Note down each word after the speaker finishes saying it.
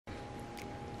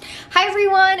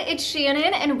everyone, it's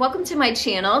Shannon and welcome to my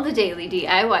channel, The Daily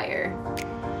DIYer.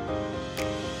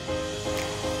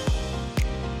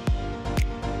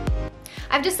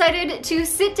 I've decided to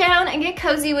sit down and get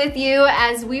cozy with you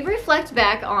as we reflect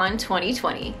back on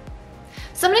 2020.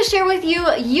 So I'm going to share with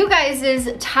you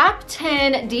guys' top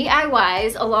 10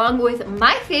 DIYs along with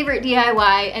my favorite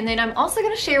DIY, and then I'm also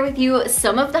going to share with you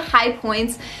some of the high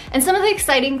points and some of the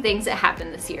exciting things that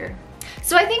happened this year.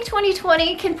 So I think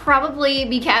 2020 can probably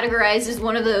be categorized as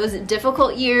one of those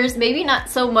difficult years, maybe not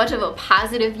so much of a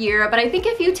positive year, but I think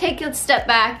if you take a step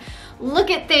back,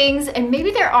 look at things, and maybe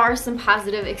there are some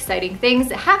positive, exciting things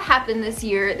that have happened this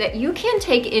year that you can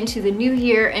take into the new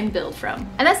year and build from.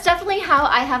 And that's definitely how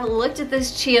I have looked at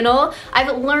this channel.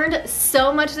 I've learned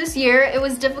so much this year. It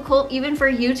was difficult even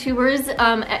for YouTubers,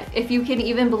 if you can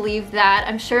even believe that.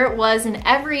 I'm sure it was in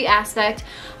every aspect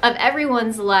of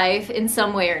everyone's life in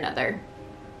some way or another.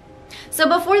 So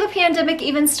before the pandemic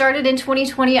even started in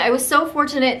 2020, I was so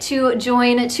fortunate to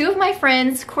join two of my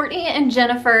friends, Courtney and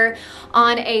Jennifer,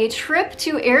 on a trip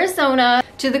to Arizona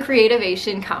to the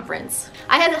Creativation Conference.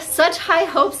 I had such high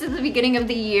hopes at the beginning of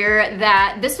the year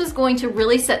that this was going to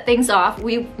really set things off.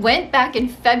 We went back in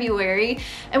February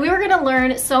and we were going to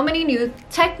learn so many new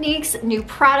techniques, new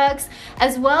products,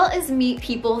 as well as meet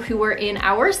people who were in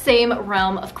our same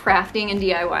realm of crafting and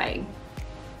DIYing.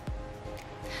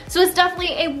 So it's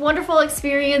definitely a wonderful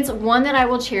experience, one that I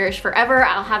will cherish forever.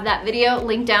 I'll have that video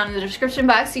linked down in the description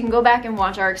box so you can go back and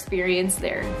watch our experience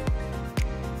there.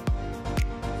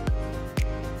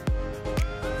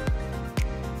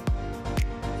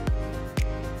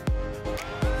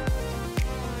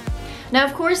 Now,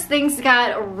 of course, things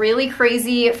got really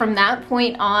crazy from that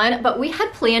point on, but we had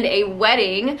planned a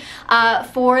wedding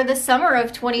for the summer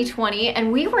of 2020, and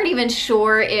we weren't even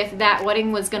sure if that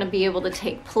wedding was going to be able to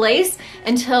take place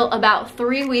until about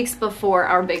 3 weeks before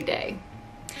our big day.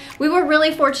 We were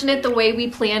really fortunate the way we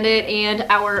planned it, and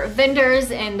our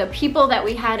vendors and the people that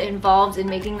we had involved in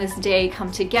making this day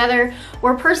come together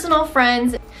were personal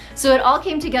friends. So it all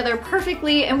came together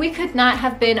perfectly, and we could not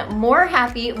have been more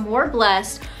happy, more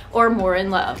blessed, or more in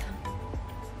love.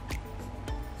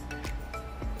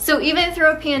 So even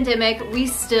through a pandemic, we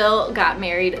still got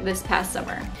married this past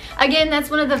summer. Again, that's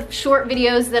one of the short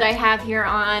videos that I have here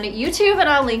on YouTube, and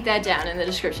I'll link that down in the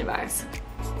description box.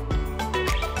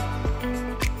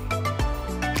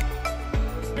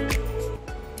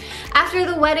 After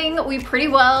the wedding, we pretty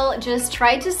well just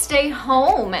tried to stay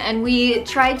home, and we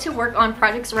tried to work on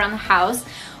projects around the house.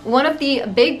 One of the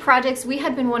big projects we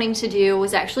had been wanting to do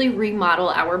was actually remodel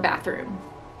our bathroom.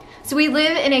 So we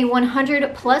live in a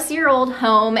 100-plus-year-old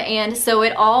home, and so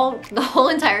the whole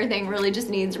entire thing really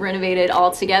just needs renovated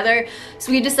altogether.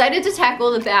 So we decided to tackle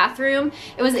the bathroom.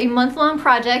 It was a month-long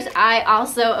project. I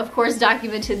also, of course,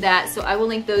 documented that, so I will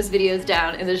link those videos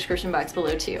down in the description box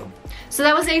below too. So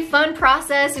that was a fun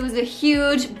process. It was a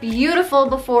huge, beautiful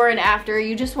before and after.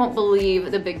 You just won't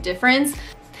believe the big difference.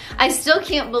 I still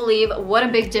can't believe what a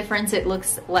big difference it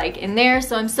looks like in there,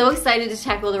 so I'm so excited to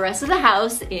tackle the rest of the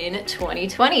house in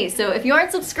 2020. So if you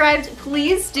aren't subscribed,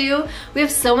 please do. We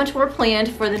have so much more planned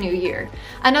for the new year.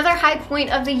 Another high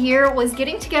point of the year was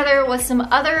getting together with some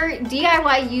other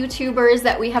DIY YouTubers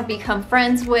that we have become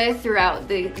friends with throughout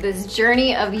this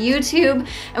journey of YouTube,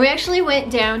 and we actually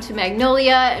went down to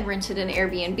Magnolia and rented an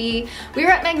Airbnb. We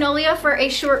were at Magnolia for a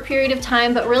short period of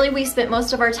time, but really we spent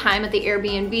most of our time at the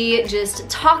Airbnb just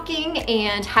talking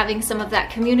and having some of that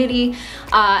community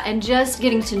and just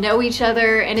getting to know each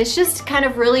other, and it's just kind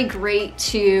of really great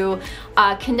to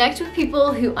connect with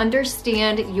people who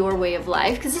understand your way of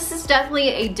life, because this is definitely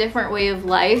a different way of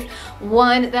life,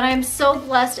 one that I'm so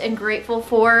blessed and grateful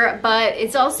for, but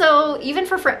it's also, even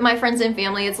for my friends and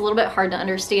family, it's a little bit hard to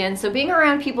understand. So being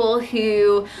around people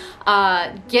who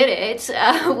get it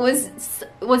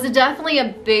was definitely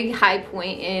a big high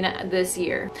point in this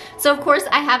year. So of course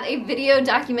I have a video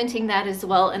documenting that as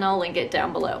well, and I'll link it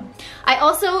down below. I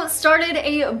also started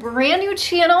a brand new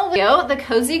channel, The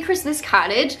Cozy Christmas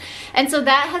Cottage, and so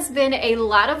that has been a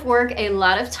lot of work, a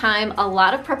lot of time, a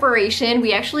lot of preparation.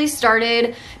 We actually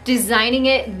started designing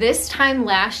it this time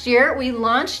last year. We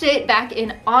launched it back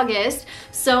in August,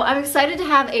 so I'm excited to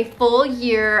have a full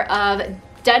year of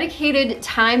dedicated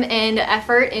time and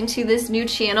effort into this new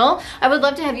channel. I would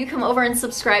love to have you come over and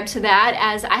subscribe to that,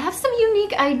 as I have some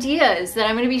unique ideas that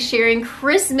I'm going to be sharing.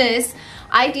 Christmas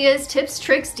ideas, tips,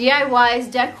 tricks,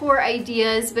 DIYs, decor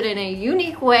ideas, but in a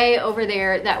unique way over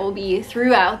there that will be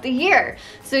throughout the year.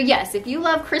 So yes, if you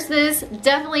love Christmas,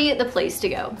 definitely the place to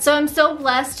go. So I'm so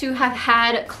blessed to have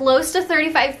had close to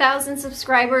 35,000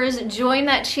 subscribers join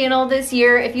that channel this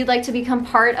year. If you'd like to become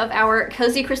part of our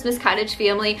Cozy Christmas Cottage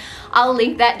family, I'll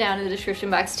link that down in the description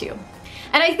box too.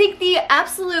 And I think the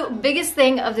absolute biggest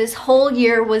thing of this whole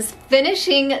year was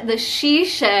finishing the she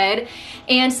shed.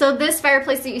 And so this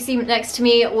fireplace that you see next to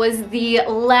me was the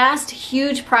last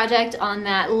huge project on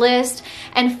that list.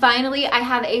 And finally, I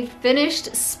have a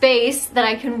finished space that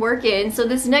I can work in. So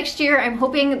this next year, I'm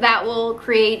hoping that will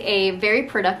create a very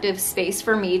productive space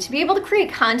for me to be able to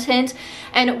create content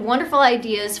and wonderful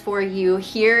ideas for you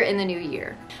here in the new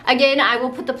year. Again, I will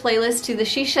put the playlist to the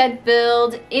she shed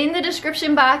build in the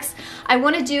description box. I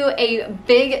want to do a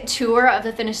big tour of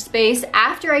the finished space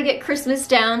after I get Christmas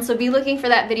down, so be looking for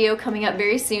that video coming up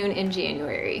very soon in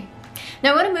January.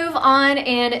 Now I want to move on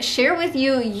and share with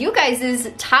you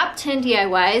guys' top 10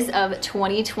 DIYs of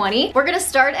 2020. We're going to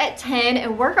start at 10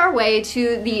 and work our way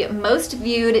to the most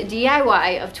viewed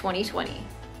DIY of 2020.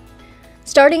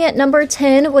 Starting at number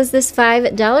 10 was this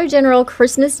 $5 General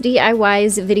Christmas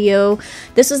DIYs video.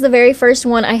 This was the very first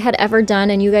one I had ever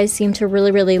done, and you guys seem to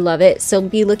really love it. So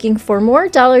be looking for more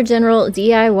Dollar General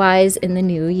DIYs in the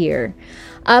new year.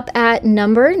 Up at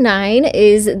number 9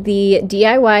 is the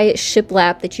DIY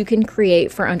shiplap that you can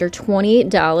create for under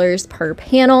 $20 per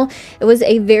panel. It was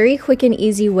a very quick and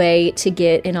easy way to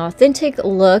get an authentic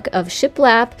look of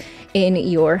shiplap in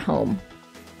your home.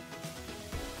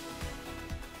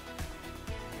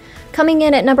 Coming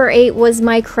in at number 8 was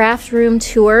my craft room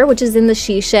tour, which is in the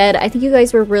she shed. I think you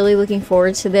guys were really looking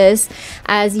forward to this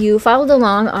as you followed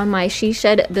along on my she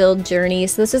shed build journey,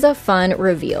 so this is a fun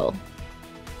reveal.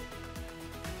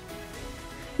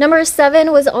 Number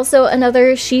 7 was also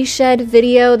another she shed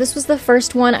video. This was the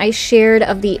first one I shared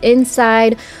of the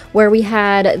inside where we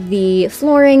had the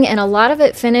flooring and a lot of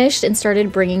it finished and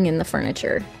started bringing in the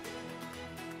furniture.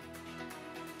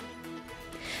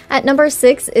 At number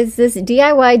 6 is this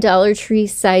DIY Dollar Tree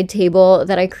side table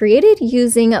that I created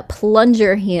using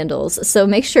plunger handles. So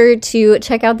make sure to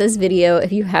check out this video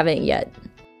if you haven't yet.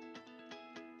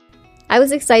 I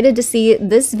was excited to see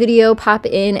this video pop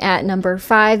in at number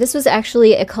 5. This was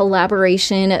actually a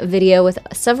collaboration video with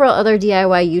several other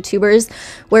DIY YouTubers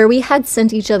where we had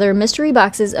sent each other mystery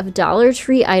boxes of Dollar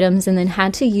Tree items and then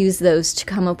had to use those to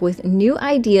come up with new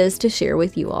ideas to share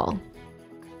with you all.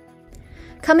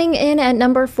 Coming in at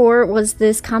number 4 was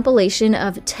this compilation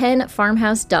of 10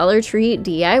 Farmhouse Dollar Tree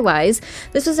DIYs.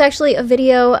 This was actually a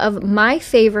video of my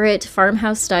favorite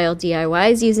farmhouse style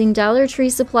DIYs using Dollar Tree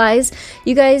supplies.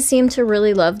 You guys seem to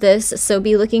really love this, so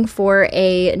be looking for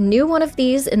a new one of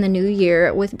these in the new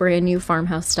year with brand new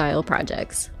farmhouse style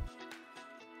projects.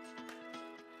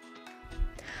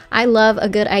 I love a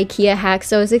good IKEA hack,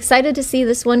 so I was excited to see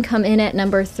this one come in at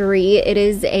number 3. It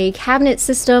is a cabinet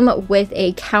system with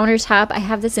a countertop. I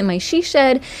have this in my she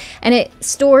shed, and it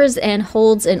stores and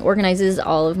holds and organizes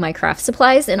all of my craft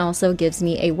supplies and also gives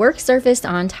me a work surface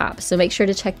on top. So make sure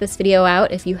to check this video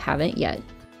out if you haven't yet.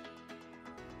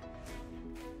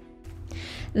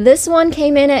 This one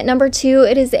came in at number 2.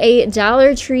 It is a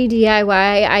Dollar Tree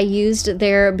DIY. I used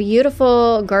their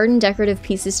beautiful garden decorative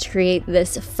pieces to create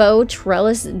this faux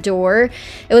trellis door.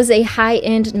 It was a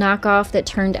high-end knockoff that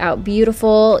turned out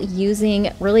beautiful using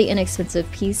really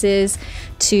inexpensive pieces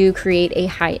to create a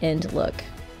high-end look.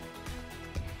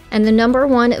 And the number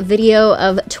 1 video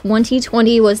of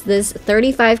 2020 was this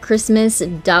 35 Christmas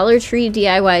Dollar Tree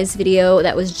DIYs video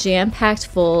that was jam-packed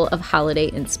full of holiday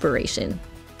inspiration.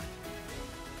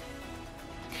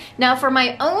 Now for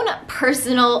my own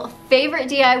personal favorite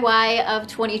DIY of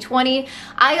 2020,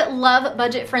 I love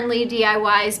budget-friendly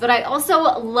DIYs, but I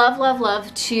also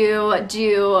love to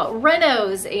do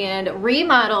renos and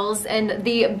remodels, and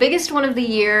the biggest one of the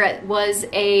year was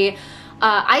a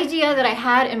idea that I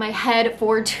had in my head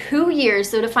for 2 years.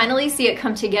 So to finally see it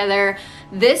come together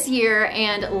this year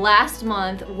and last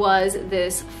month was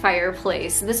this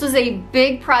fireplace. This was a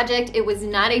big project. It was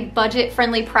not a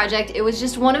budget-friendly project. It was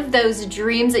just one of those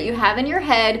dreams that you have in your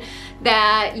head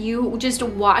that you just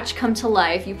watch come to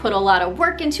life. You put a lot of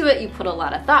work into it. You put a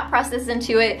lot of thought process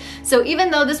into it. So even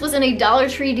though this wasn't a Dollar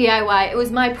Tree DIY, it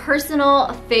was my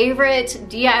personal favorite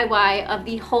DIY of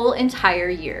the whole entire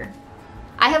year.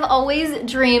 I have always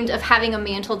dreamed of having a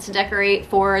mantle to decorate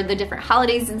for the different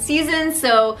holidays and seasons,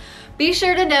 so be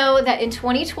sure to know that in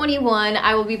 2021,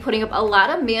 I will be putting up a lot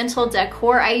of mantle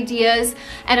decor ideas.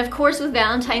 And of course, with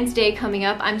Valentine's Day coming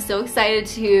up, I'm so excited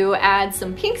to add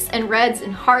some pinks and reds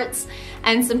and hearts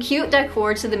and some cute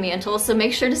decor to the mantle, so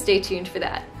make sure to stay tuned for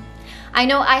that. I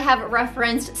know I have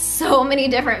referenced so many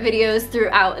different videos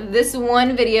throughout this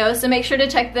one video, so make sure to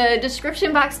check the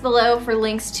description box below for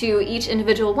links to each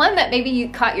individual one that maybe you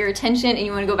caught your attention and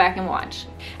you want to go back and watch.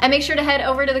 And make sure to head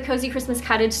over to the Cozy Christmas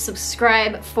Cottage,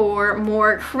 subscribe for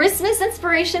more Christmas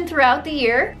inspiration throughout the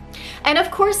year. And of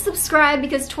course subscribe,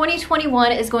 because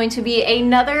 2021 is going to be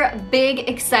another big,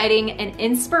 exciting, and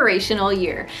inspirational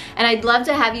year. And I'd love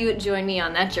to have you join me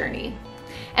on that journey.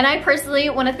 And I personally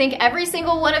want to thank every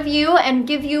single one of you and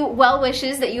give you well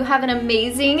wishes that you have an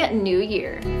amazing new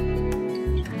year.